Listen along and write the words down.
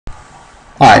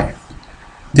Hi,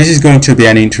 this is going to be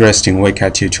an interesting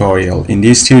Weka tutorial. In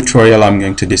this tutorial, I'm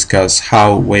going to discuss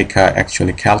how Weka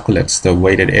actually calculates the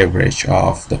weighted average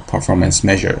of the performance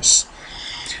measures.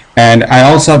 And I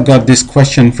also have got this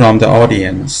question from the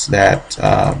audience that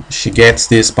she gets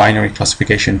this binary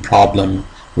classification problem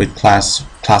with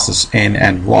classes N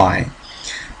and Y.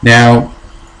 Now,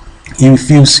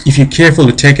 if you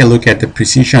carefully take a look at the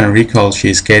precision and recall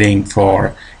she's getting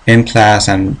for N class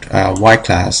and Y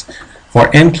class, for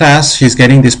N class, she's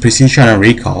getting this precision and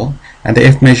recall, and the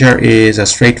F measure is a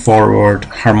straightforward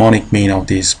harmonic mean of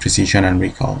this precision and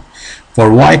recall. For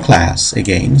Y class,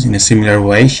 again, in a similar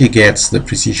way, she gets the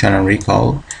precision and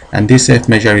recall, and this F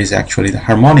measure is actually the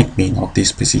harmonic mean of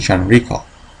this precision and recall.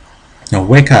 Now,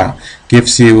 Weka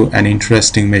gives you an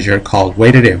interesting measure called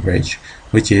weighted average,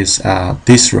 which is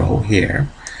this row here.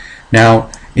 Now,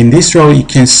 in this row, you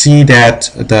can see that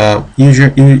the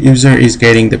user is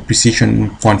getting the precision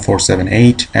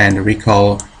 0.478 and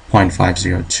recall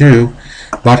 0.502,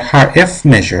 but her F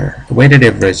measure, weighted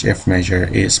average F measure,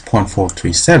 is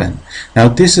 0.437. Now,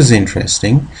 this is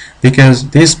interesting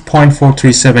because this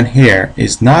 0.437 here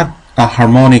is not a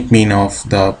harmonic mean of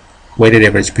the weighted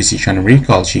average precision and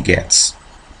recall she gets.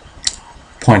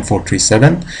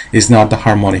 0.437 is not the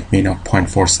harmonic mean of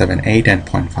 0.478 and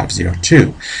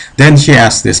 0.502. Then she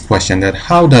asks this question that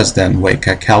how does then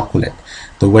Weka calculate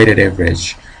the weighted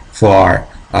average for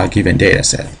a given data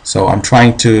set? So I'm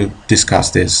trying to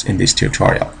discuss this in this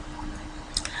tutorial.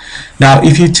 Now,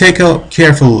 if you take a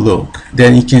careful look,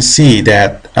 then you can see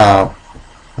that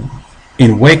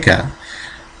in Weka,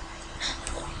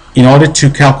 in order to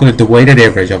calculate the weighted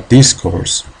average of these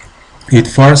scores, it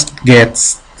first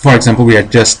gets, for example, we are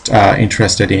just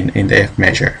interested in the F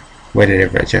measure, weighted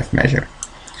average F measure,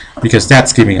 because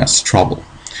that's giving us trouble.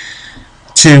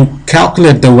 To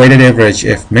calculate the weighted average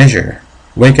F measure,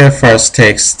 Weka first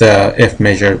takes the F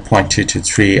measure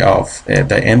 0.223 of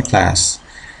the N class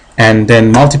and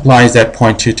then multiplies that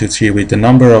 0.223 with the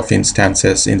number of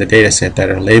instances in the dataset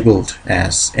that are labeled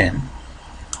as N.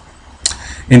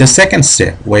 In the second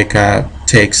step, Weka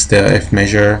takes the F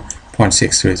measure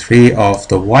 0.633 of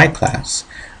the Y class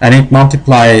and it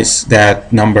multiplies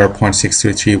that number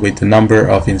 0.633 with the number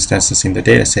of instances in the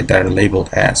dataset that are labeled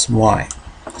as Y.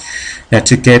 Now,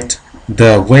 to get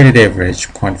the weighted average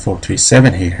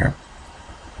 0.437 here,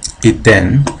 it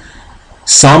then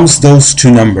sums those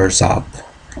two numbers up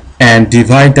and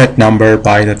divide that number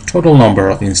by the total number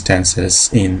of instances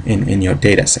in your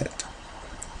dataset.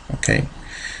 Okay,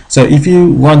 so if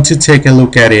you want to take a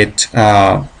look at it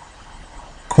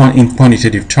in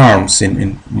quantitative terms,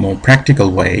 in more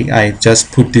practical way, I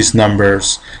just put these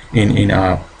numbers in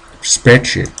a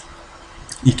spreadsheet.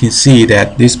 You can see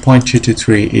that this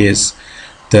 0.223 is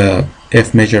the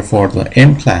F measure for the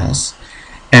N class,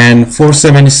 and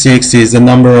 476 is the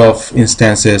number of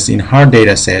instances in her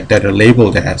data set that are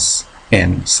labeled as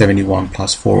N, 71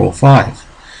 plus 405.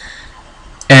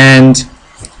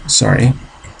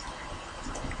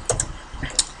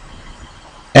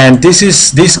 And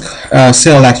this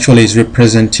cell actually is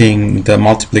representing the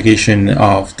multiplication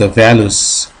of the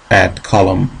values at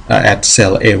column at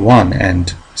cell A1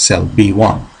 and cell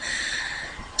B1.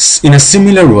 In a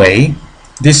similar way,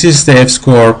 this is the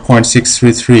F-score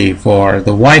 0.633 for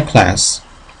the Y class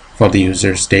for the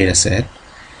user's dataset,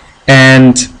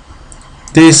 and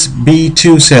this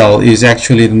B2 cell is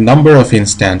actually the number of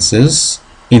instances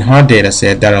in her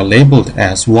dataset that are labeled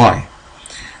as Y.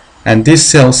 And this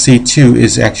cell C2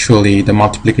 is actually the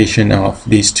multiplication of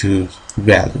these two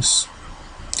values.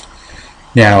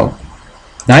 Now,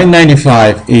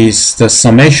 995 is the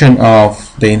summation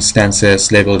of the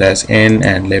instances labeled as N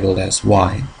and labeled as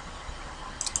Y.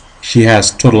 She has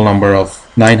total number of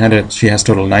 900. She has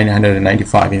total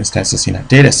 995 instances in her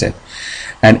dataset,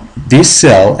 and this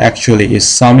cell actually is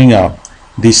summing up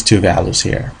these two values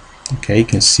here. Okay, you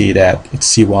can see that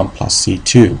it's C1 plus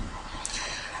C2.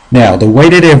 Now, the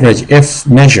weighted average F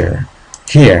measure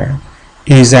here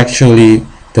is actually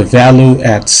the value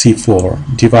at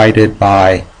C4 divided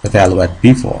by the value at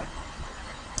B4.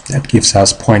 That gives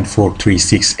us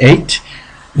 0.4368.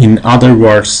 In other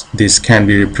words, this can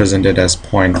be represented as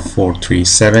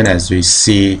 0.437 as we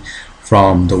see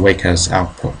from the Weka's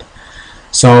output.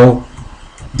 So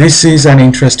this is an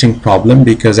interesting problem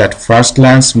because at first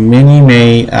glance many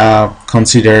may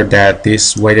consider that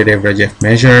this weighted average F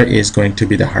measure is going to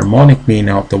be the harmonic mean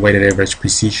of the weighted average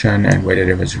precision and weighted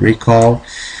average recall,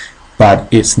 but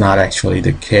it's not actually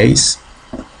the case.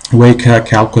 Weka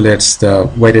calculates the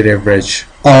weighted average,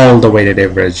 all the weighted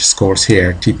average scores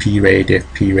here, TP rate,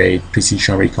 FP rate,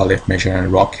 precision, recall, F measure,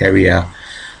 and rock area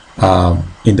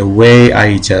in the way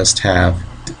I just have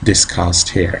discussed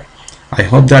here. I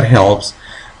hope that helps.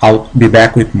 I'll be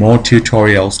back with more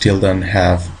tutorials. Till then,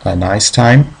 have a nice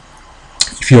time.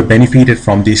 If you have benefited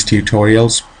from these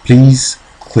tutorials, please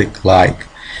click like.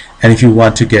 And if you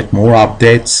want to get more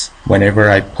updates whenever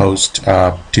I post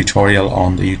a tutorial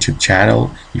on the YouTube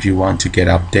channel, if you want to get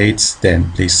updates,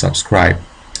 then please subscribe.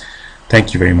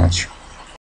 Thank you very much.